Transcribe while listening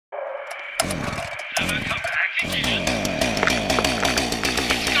What's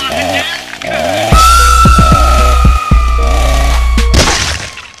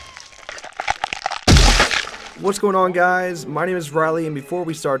going on, guys? My name is Riley, and before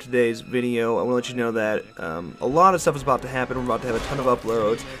we start today's video, I want to let you know that a lot of stuff is about to happen. We're about to have a ton of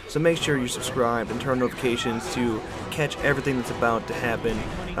uploads, so make sure you're subscribed and turn notifications to catch everything that's about to happen.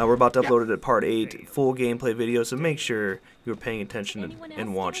 We're about to upload it at part 8, full gameplay video, so make sure you're paying attention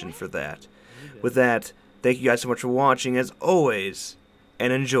and watching for that. With that, thank you guys so much for watching, as always,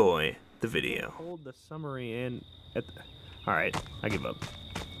 and enjoy the video. Hold the summary in. Alright, I give up.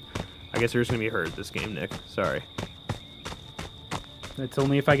 I guess you're just gonna be hurt this game, Nick. Sorry. It's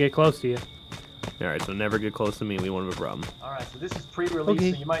only if I get close to you. Alright, so never get close to me. We won't have a problem. Alright, so this is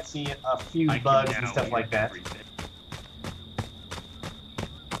pre-release, so you might see a few bugs and stuff like that.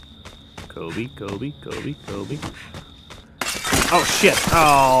 Kobe. Oh, shit!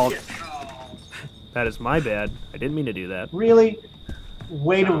 Oh! That is my bad. I didn't mean to do that. Really?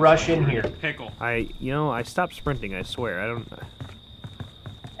 Way to rush in here. Pickle. I stopped sprinting, I swear. I don't...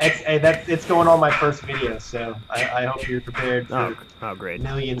 It's going on my first video, so I hope you're prepared for great.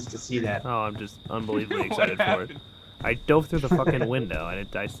 millions to see that. Oh, I'm just unbelievably excited for it. I dove through the fucking window and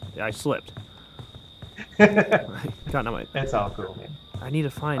I slipped. God, no, It's all cool, man. I need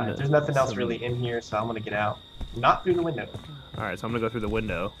to find There's nothing else really in here, so I'm gonna get out. Not through the window. Alright, so I'm gonna go through the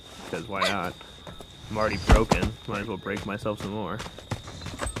window, because why not? I'm already broken. Might as well break myself some more.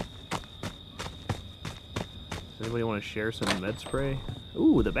 Does anybody want to share some med spray?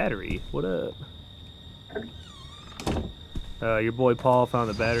 Ooh, the battery. What up? Your boy Paul found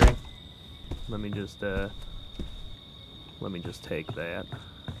the battery. Let me just take that.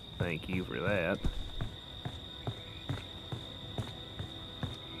 Thank you for that.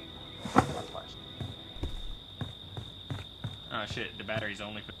 Oh shit, the battery's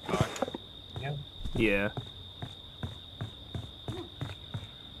only for the car. Yeah.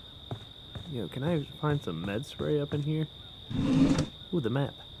 Yo, can I find some med spray up in here? Ooh, the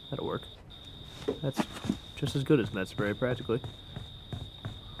map. That'll work. That's just as good as med spray, practically.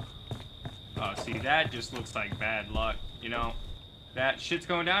 Oh, see, that just looks like bad luck. You know, that shit's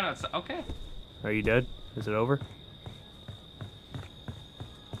going down outside. Okay. Are you dead? Is it over?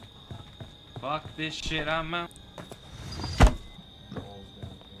 Fuck this shit, I'm out.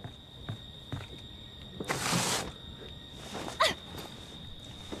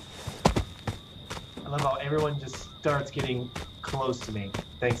 I love how everyone just starts getting close to me.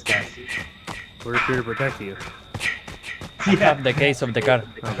 Thanks, guys. We're here to protect you. I have the case of the car.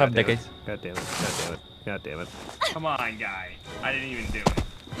 I have the case. God damn it. Come on, guy. I didn't even do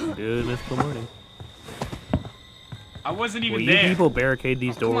it. Good mythical morning. I wasn't even Will there. you people barricade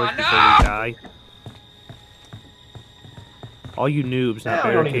these doors on, before we die? All you noobs, not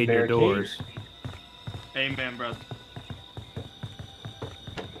barricade your doors. Amen, brother.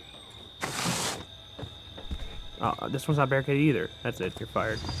 Oh, this one's not barricaded either. That's it. You're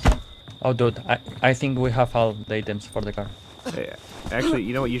fired. Oh, dude, I think we have all the items for the car. Hey, actually,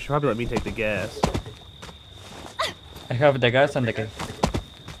 you know what? You should probably let me take the gas. I have the gas and the case.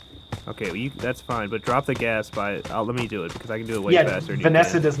 Okay, well, that's fine, but drop the gas by... let me do it, because I can do it way Yeah, faster than Vanessa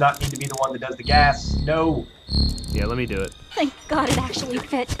you can. does not need to be the one that does the gas. No. Yeah, let me do it. Thank God it actually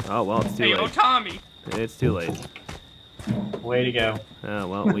fit. Oh, well, it's too Hey, late. oh, Tommy. It's too late. Way to go. Oh,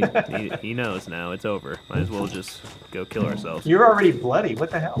 well, he knows now. It's over. Might as well just go kill ourselves. You're already bloody. What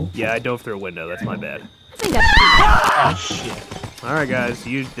the hell? Yeah, I dove through a window. That's my bad. Oh, shit. Alright, guys.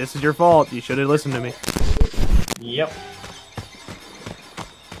 This is your fault. You should have listened to me. Yep.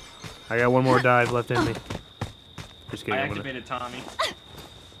 I got one more dive left in me. Just kidding. I activated Tommy.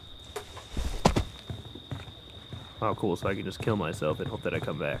 Oh, cool. So I can just kill myself and hope that I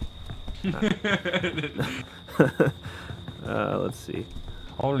come back. Let's see.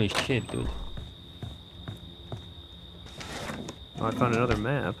 Holy shit, dude. Oh, I found another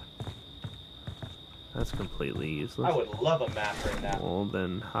map. That's completely useless. I would love a map right now. Well,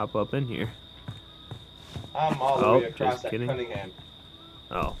 then hop up in here. I'm all the way across just that kidding. Cunningham.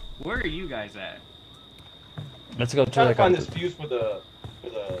 Oh. Where are you guys at? Let's go I'm to trying the to car. find this fuse for the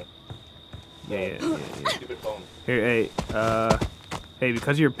Yeah. stupid phone. Here, hey,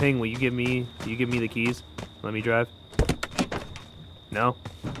 because of your ping, will you give me the keys? Let me drive. No?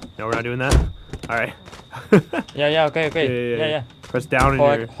 No, we're not doing that? Alright. Yeah, okay. Yeah. Press down in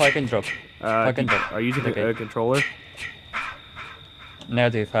your... How I can drop. I can drop. Are you using Okay. a controller?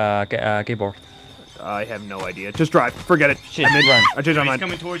 Negative, keyboard. I have no idea. Just drive. Forget it. Shit, run. I changed my He's mind.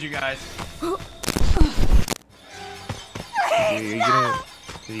 coming towards you guys. Are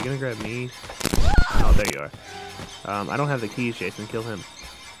you gonna grab me? Oh, there you are. I don't have the keys, Jason. Kill him.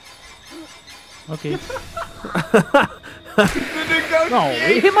 Okay. No,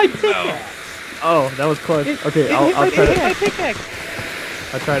 it hit my pickaxe. Oh, that was close. Okay, It I'll hit try to. my pickaxe.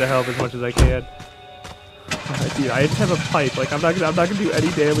 I'll try to help as much as I can. Dude, I just have a pipe. Like I'm not gonna do any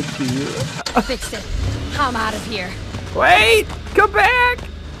damage to you. Fix it. I'm out of here. Wait! Come back!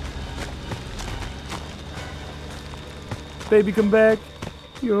 Baby, come back.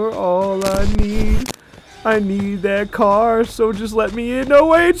 You're all I need. I need that car, so just let me in. No,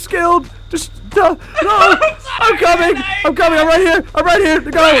 wait, skilled. Just no. I'm coming. I'm coming. I'm right here. I'm right here.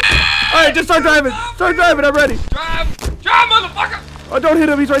 Go. All right, just start driving. Start driving. I'm ready. Drive, motherfucker! Oh, don't hit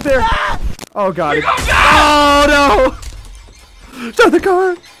him. He's right there. Oh God. Oh no! Start the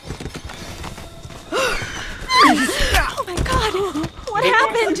car. Oh my god! What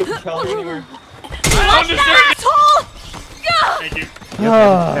happened? I'm That asshole! Thank you.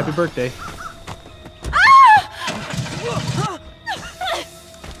 Happy birthday.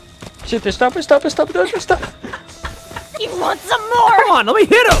 Shit, stop. You want some more? Come on, let me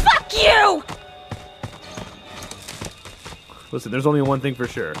hit him. Fuck you! Listen, there's only one thing for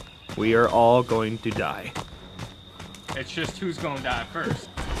sure. We are all going to die. It's just who's gonna die first.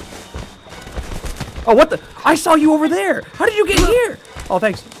 Oh, what the? I saw you over there. How did you get here? Oh,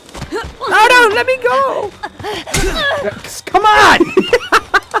 thanks. Oh, no, let me go. Come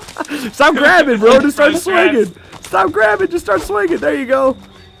on. Stop grabbing, bro. Just start swinging. Stop grabbing. Just start swinging. There you go.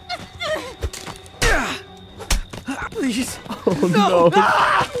 Please. Oh, no.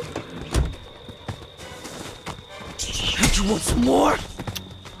 You want some more?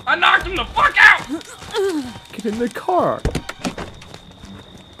 I knocked him the fuck out! Get in the car.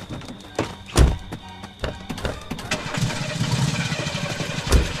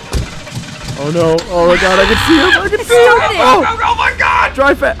 Oh no! Oh my God! I can see him! I can see him! Oh! Oh my god!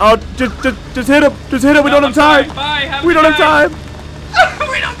 Drive fast! Oh! Just hit him! Just hit him! We don't have time! Bye, have We don't have time!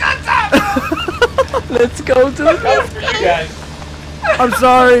 We don't got time, bro! Let's go to the. That was for you guys. I'm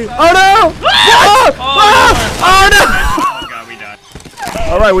sorry! Oh no! Oh no! Oh god, we died.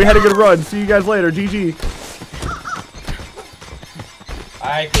 All right, we had a good run. See you guys later. GG.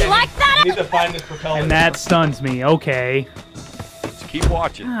 I can't. like that? You need to find this propeller. And that stuns me. Okay. Keep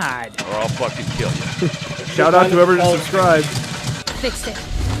watching, God. or I'll fucking kill you. Shout out to whoever just subscribed. Fix it.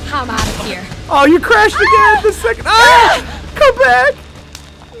 I'm out of here. Oh, you crashed again! The second. Ah! Come back!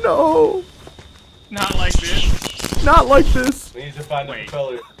 No! Not like this. Not like this. We need to find the Wait.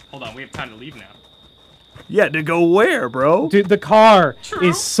 propeller. Hold on, we have time to leave now. Yeah, to go where, bro? Dude, the car True.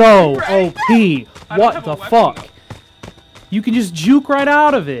 is so Right. OP. don't What have the a weapon, fuck? though. You can just juke right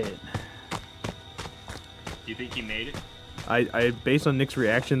out of it. Do you think he made it? I based on Nick's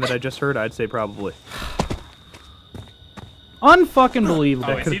reaction that I just heard, I'd say probably. Unfucking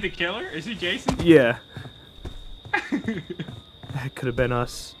believable. Oh, is he the killer? Is he Jason? Yeah. That could have been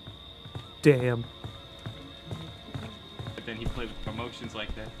us. Damn. But then he played with promotions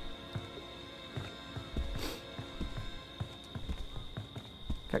like that.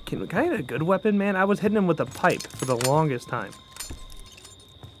 Can I get a good weapon, man? I was hitting him with a pipe for the longest time.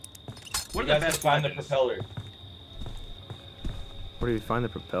 What You are the guys best just find the weapons? propeller. Where do we find the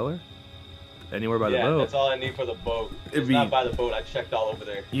propeller? Anywhere by Yeah, the boat. that's all I need for the boat. It'd It's be- not by the boat. I checked all over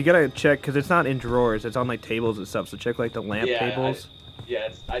there. You gotta check, because it's not in drawers. It's on, like, tables and stuff. So check, like, the lamp Yeah, tables.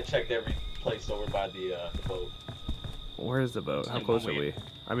 I checked every place over by the boat. Where's the boat? How Only close one are way. we?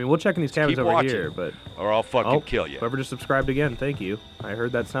 I mean, we'll check in these cabins keep over watching. here, but... Or I'll fucking Oh, kill you. whoever just subscribed again, thank you. I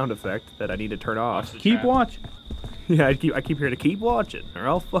heard that sound effect that I need to turn off. Watch the Keep trap. watching. Yeah, I keep hearing to keep watching, or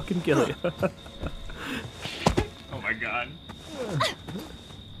I'll fucking kill you. Oh my god.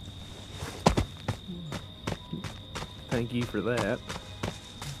 Thank you for that.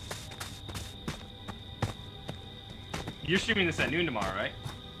 You're streaming this at noon tomorrow,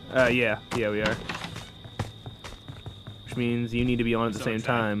 right? Yeah, we are. Which means you need to be on at the So same excited.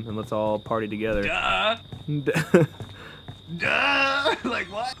 time, and let's all party together. Duh! Duh! Like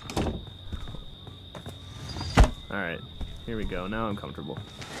what? Alright, here we go. Now I'm comfortable.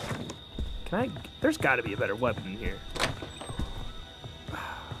 Can I... There's gotta be a better weapon in here.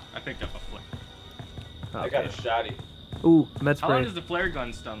 I picked up a flare. I got a shotty. Ooh, med How long spray. does the flare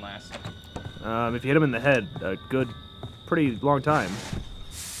gun stun last? If you hit him in the head, a good, pretty long time.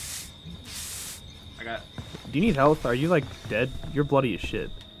 I got... Do you need health? Are you, like, dead? You're bloody as shit.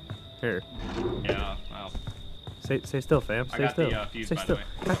 Here. Yeah, well... Stay still, fam. I Stay got still. the, fuse, Stay by the still. way.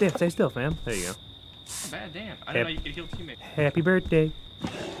 Goddamn, stay still, fam. There you go. Oh, bad damn. I didn't know you could heal teammates. Happy birthday.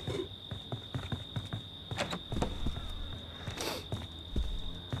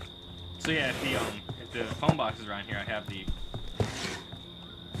 So yeah, if the phone box is around here, I have the...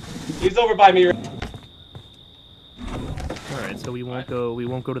 He's over by me. All right, so we won't go. We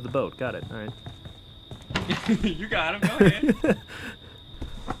won't go to the boat. Got it. All right. You got him. Go ahead.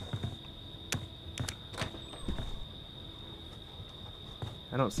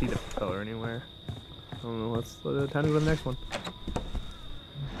 I don't see the propeller anywhere. I don't know. Let's time to go to the next one.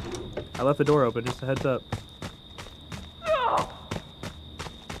 I left the door open. Just a heads up.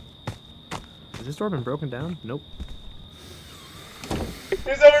 Has this door been broken down? Nope.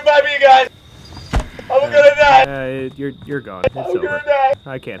 There's over by me, guys. I'm gonna die. You're gone. It's I'm over. gonna die.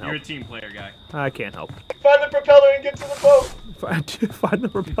 I can't You're a help. team player guy. I can't help. Find the propeller and get to the boat. Find the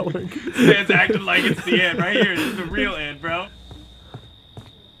propeller. It's acting like it's the end right here. This is the real end, bro.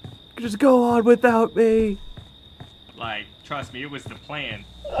 Just go on without me. Like, trust me, it was the plan.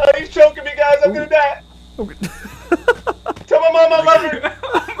 He's choking me, guys. I'm gonna die. Tell my mom I love her.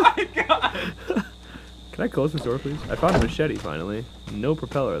 Oh my god. Can I close this door, please? I found a machete finally. No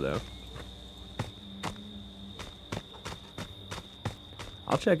propeller though.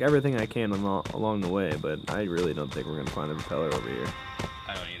 I'll check everything I can along the way, but I really don't think we're gonna find a propeller over here.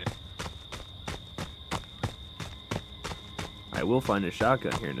 I don't need it. I will find a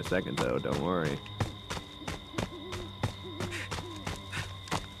shotgun here in a second, though. Don't worry.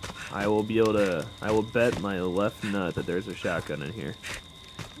 I will be able to. I will bet my left nut that there's a shotgun in here.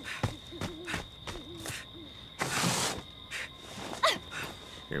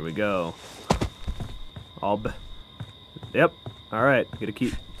 Here we go. Yep. All right. Get a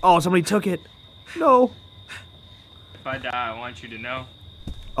key. Oh, somebody took it. No. If I die, I want you to know.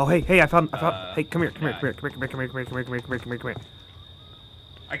 Oh, hey, I found. Hey, come here.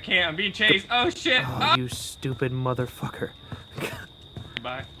 I can't. I'm being chased. Oh shit. Oh, you stupid motherfucker.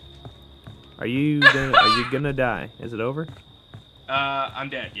 Bye. Are you gonna die? Is it over? I'm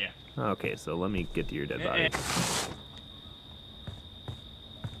dead. Yeah. Okay, so let me get to your dead body.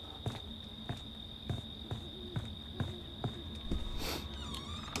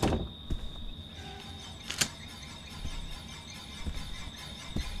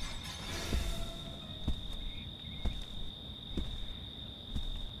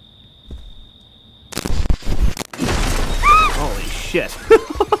 Holy shit.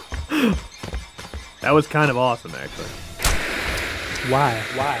 That was kind of awesome, actually. Why?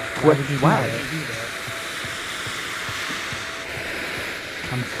 Why would you do that?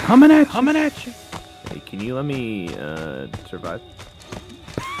 I'm coming at you. Hey, can you let me survive?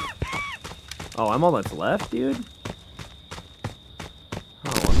 Oh, I'm all that's left, dude?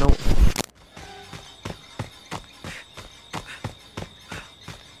 Oh, no.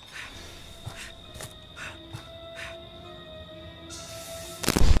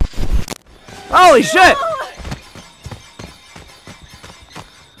 Holy shit!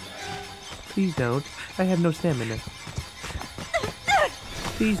 Please don't. I have no stamina.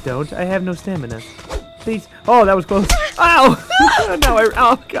 Please don't. I have no stamina. Please. Oh, that was close. Ow! No,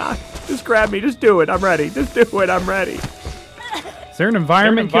 oh, God. Just grab me. Just do it. I'm ready. Just do it. I'm ready. Is there an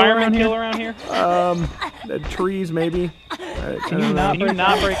environment kill around here? The trees, maybe. Can you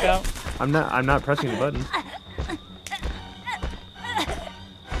not break out? I'm not pressing the button.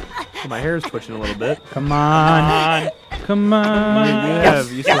 Oh, my hair is twitching a little bit. Come on. Come on. Yeah,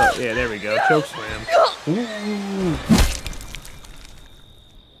 there we go. Choke slam. Ooh.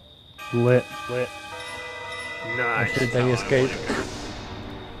 Lit. Nice. Should they escape?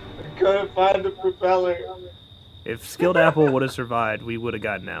 I couldn't find the propeller. If Skilled Apple would have survived, we would have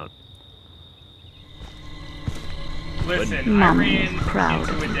gotten out. Listen, I ran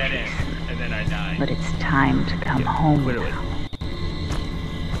into a dead end, and then I died. But it's time to come home. Clearly.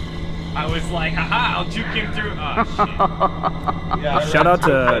 I was like, haha, I'll juke him through. Oh, shit. Yeah, Shout out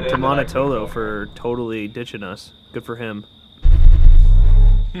to Monotolo for totally ditching us. Good for him.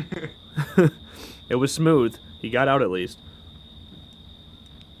 It was smooth. He got out at least.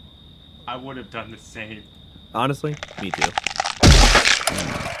 I would have done the same. Honestly, me too.